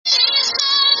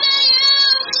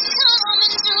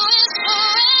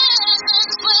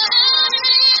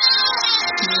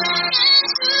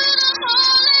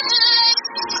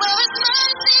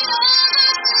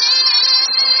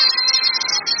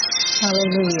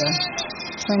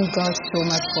Hallelujah. Thank God so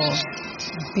much for a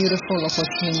beautiful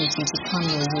opportunity to come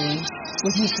your way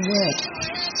with His word.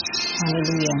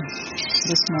 Hallelujah.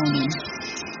 This morning,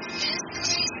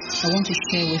 I want to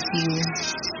share with you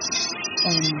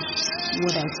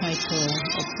what I title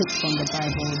or put from the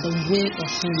Bible, the way of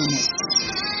holiness.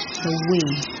 The way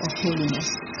of holiness.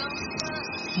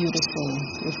 Beautiful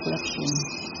reflection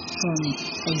from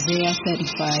Isaiah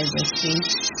 35 verse 8.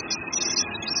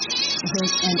 It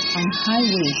says, and an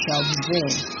highway shall be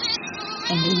there,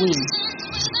 and a way,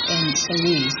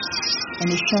 and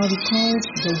it shall be called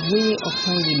the way of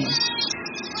holiness.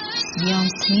 The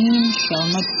unclean shall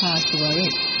not pass over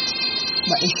it,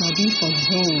 but it shall be for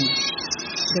those,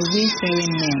 the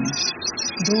wayfaring men,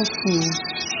 those who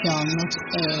shall not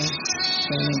err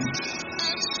therein.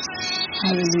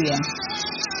 Hallelujah.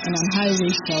 And an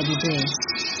highway shall be there,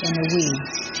 and a way,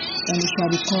 and it shall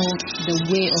be called the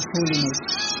way of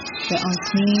holiness. The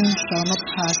unclean shall not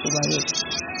pass over it,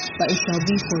 but it shall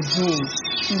be for those.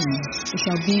 It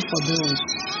shall be for those.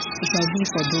 It shall be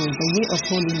for those. The way of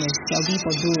holiness shall be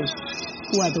for those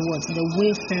who are the what? The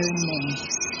wayfaring men.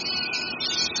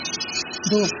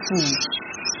 Those fools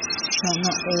shall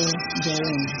not err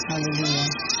therein.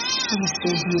 Hallelujah. This is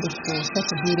so beautiful, such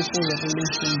a beautiful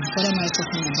revelation. What am I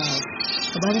talking about?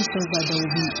 The Bible says that there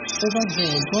will be over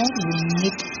there, God will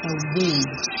make a way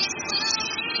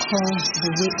called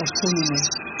the way of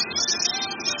holiness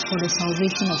for the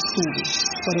salvation of souls,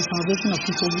 for the salvation of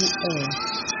people who err,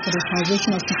 for the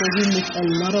salvation of people who make a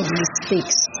lot of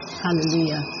mistakes.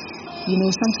 Hallelujah. You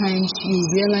know, sometimes you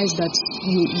realize that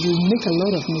you make a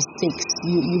lot of mistakes.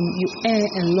 You err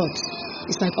a lot.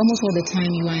 It's like almost all the time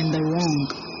you are in the wrong.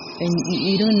 And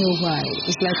you don't know why.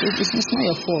 It's like it's not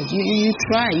your fault. You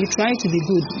try to be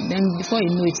good. Then before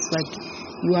you know it's like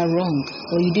you are wrong,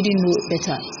 or you didn't know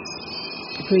better.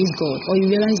 Praise God. Or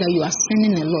you realize that you are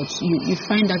sinning a lot. You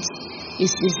find that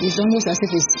it's almost as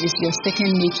if it's your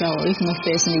second nature, or if not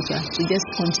first nature, to just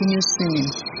continue sinning,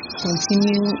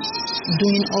 continue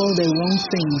doing all the wrong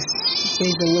things.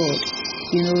 Praise the Lord.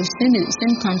 You know,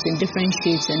 sin comes in different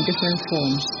shapes and different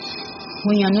forms.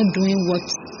 When you are not doing what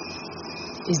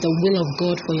is the will of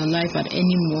God for your life at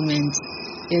any moment,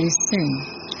 it is sin.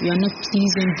 You are not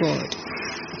pleasing God.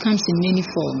 It comes in many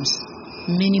forms.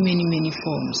 Many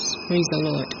forms. Praise the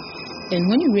Lord. And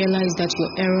when you realize that your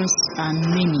errors are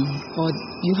many, or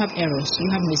you have errors, you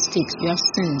have mistakes, you have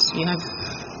sins, you are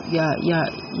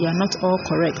not all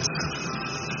correct.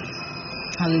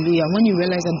 Hallelujah. When you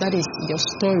realize that is your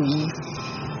story,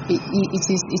 it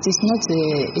is not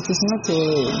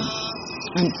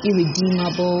an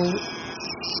irredeemable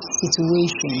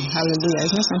situation. Hallelujah.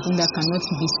 It's not something that cannot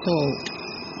be solved.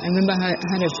 I remember I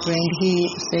had a friend who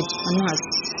said, Anas,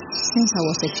 since I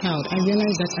was a child, I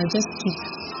realized that I keep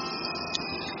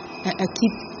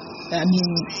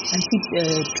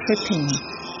tripping.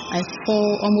 I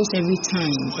fall almost every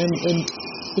time, and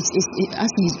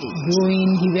as he's growing,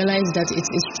 he realized that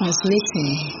it's translating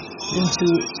into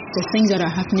the things that are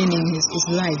happening in his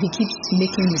life. He keeps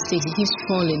making mistakes. He keeps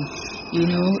falling, you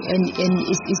know, and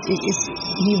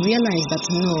he realized that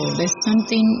no, there's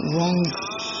something wrong.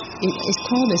 It's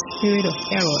called the spirit of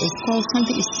error. It's called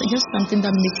something. It's just something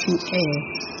that makes you err.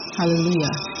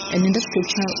 Hallelujah. And in the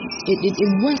scripture, it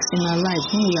works in our lives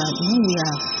when we are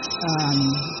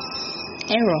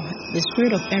error. The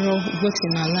spirit of error works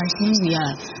in our lives when we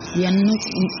are not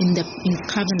in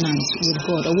covenant with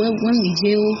God, or when we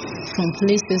hail from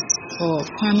places or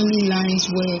family lines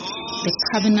where the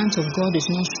covenant of God is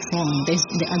not strong.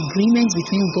 The agreement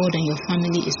between God and your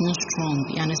family is not strong.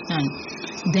 You understand?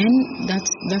 Then that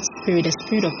spirit, the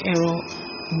spirit of error,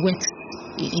 works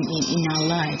in our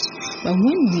lives. But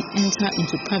when we enter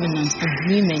into covenant,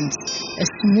 agreement, a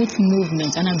smooth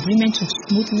movement, an agreement to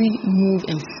smoothly move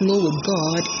and flow with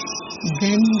God,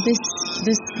 then this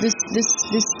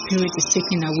spirit is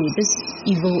taken away. This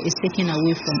evil is taken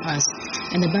away from us.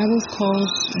 And the Bible calls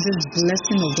this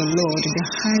blessing of the Lord the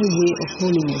highway of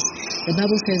holiness. The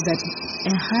Bible says that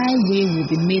a highway will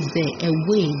be made there, a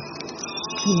way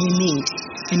will be made,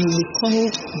 and it will be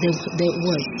called the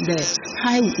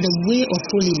way of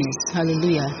holiness.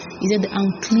 Hallelujah. He said the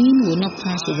unclean will not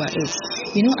pass over it.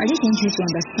 You know, I just want you to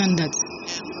understand that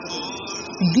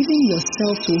giving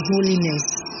yourself to holiness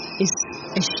is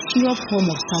a sure form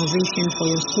of salvation for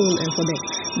your soul and for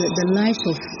the lives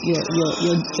of your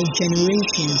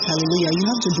generations. Hallelujah. You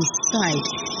have to decide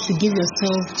to give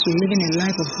yourself to living a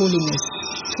life of holiness,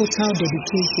 total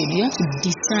dedication. You have to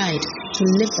decide to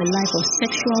live a life of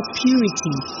sexual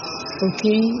purity,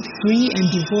 okay, free and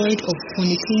devoid of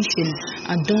fornication,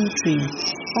 adultery,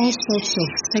 all sorts of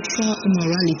sexual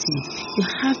immorality, you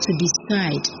have to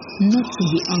decide not to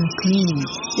be unclean.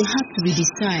 You have to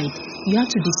decide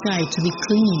to be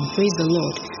clean, praise the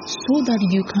Lord, so that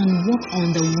you can walk on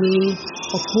the way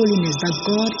of holiness that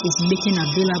God is making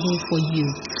available for you.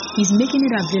 He's making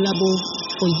it available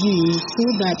for you so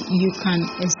that you can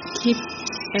escape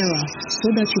error, so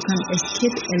that you can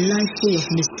escape a life full of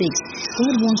mistakes.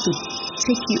 God wants to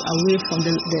take you away from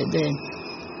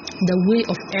the way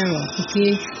of error,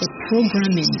 okay, the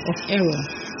programming of error,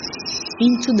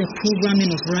 into the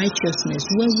programming of righteousness,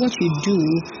 where what you do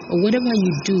or whatever you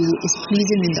do is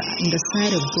pleasing in the sight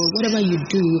of God. Whatever you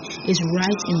do is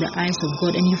right in the eyes of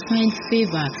God, and you find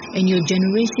favor, and your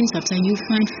generations after you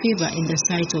find favor in the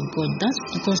sight of God.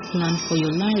 That's God's plan for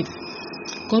your life.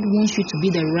 God wants you to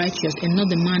be the righteous and not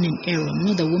the man in error,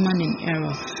 not the woman in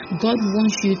error. God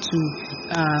wants you to,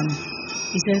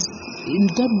 he says,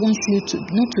 God wants you to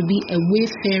not to be a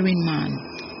wayfaring man.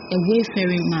 A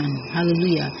wayfaring man,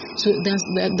 hallelujah. So there's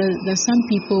some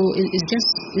people,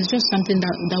 it's just something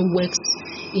that works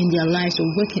in their lives, or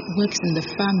works in the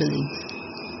family.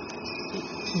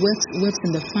 Works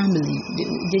in the family.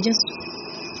 They just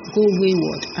go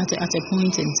wayward at a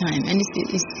point in time, and it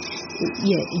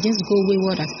just go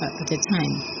wayward at a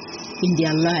time in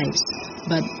their lives.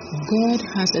 But God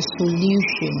has a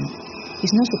solution.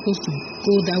 It's not supposed to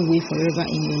go that way forever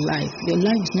in your life. Your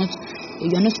life is not. You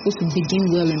are not supposed to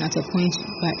begin well and at a point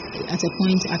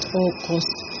at all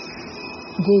costs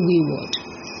go wayward.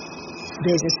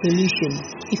 There's a solution.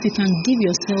 If you can give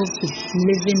yourself to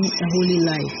living a holy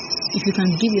life, if you can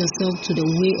give yourself to the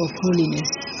way of holiness,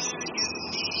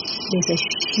 there's a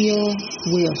sure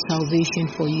way of salvation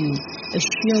for you, a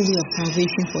sure way of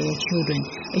salvation for your children,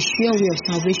 a sure way of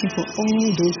salvation for all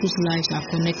those whose lives are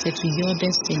connected to your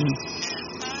destiny.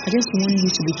 I just want you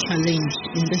to be challenged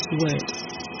in this word.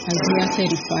 Isaiah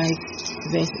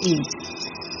 35 verse 8.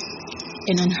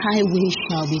 And an highway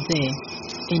shall be there,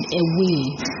 and a way,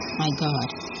 my God,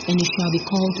 and it shall be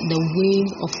called the way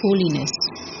of holiness.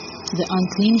 The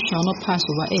unclean shall not pass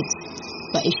over it,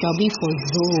 but it shall be for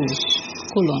those,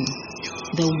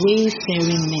 the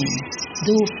wayfaring men.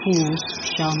 Though fools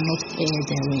shall not err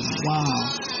therein.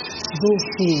 Wow. Though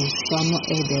fools shall not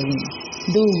err therein.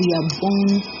 Though we are born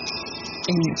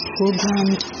and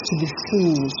programmed to be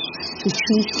fools, to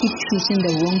keep choosing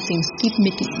the wrong things, keep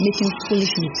making foolish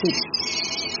mistakes,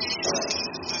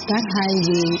 that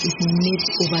highway is made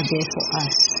over there for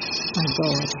us, my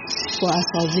God, for our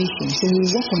salvation. So we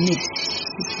walk on it,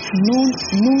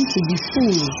 known to be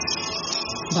fools,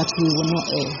 but we will not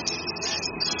err,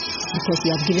 because we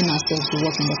have given ourselves to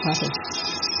walk in the path of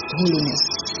holiness.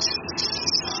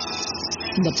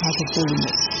 In the path of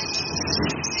holiness.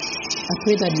 I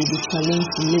pray that you be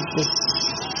challenged to live this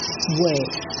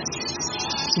word,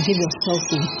 to give yourself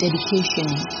with dedication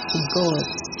to God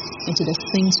and to the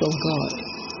things of God.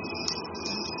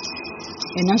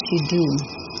 And as you do,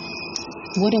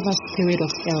 whatever spirit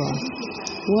of error,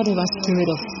 whatever spirit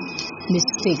of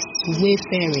mistakes,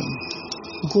 wayfaring,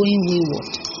 going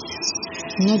wayward,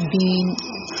 not being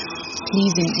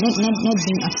pleasing, not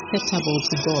being acceptable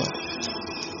to God,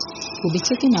 will be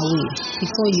taken away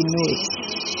before you know it.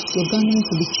 Your garment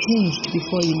will be changed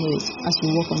before you know it, as you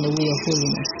walk on the way of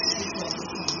holiness.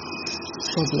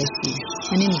 God bless you.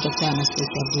 My name is Dr.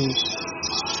 Anastasia Bruce.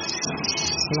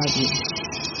 I love you.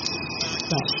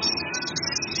 Bye.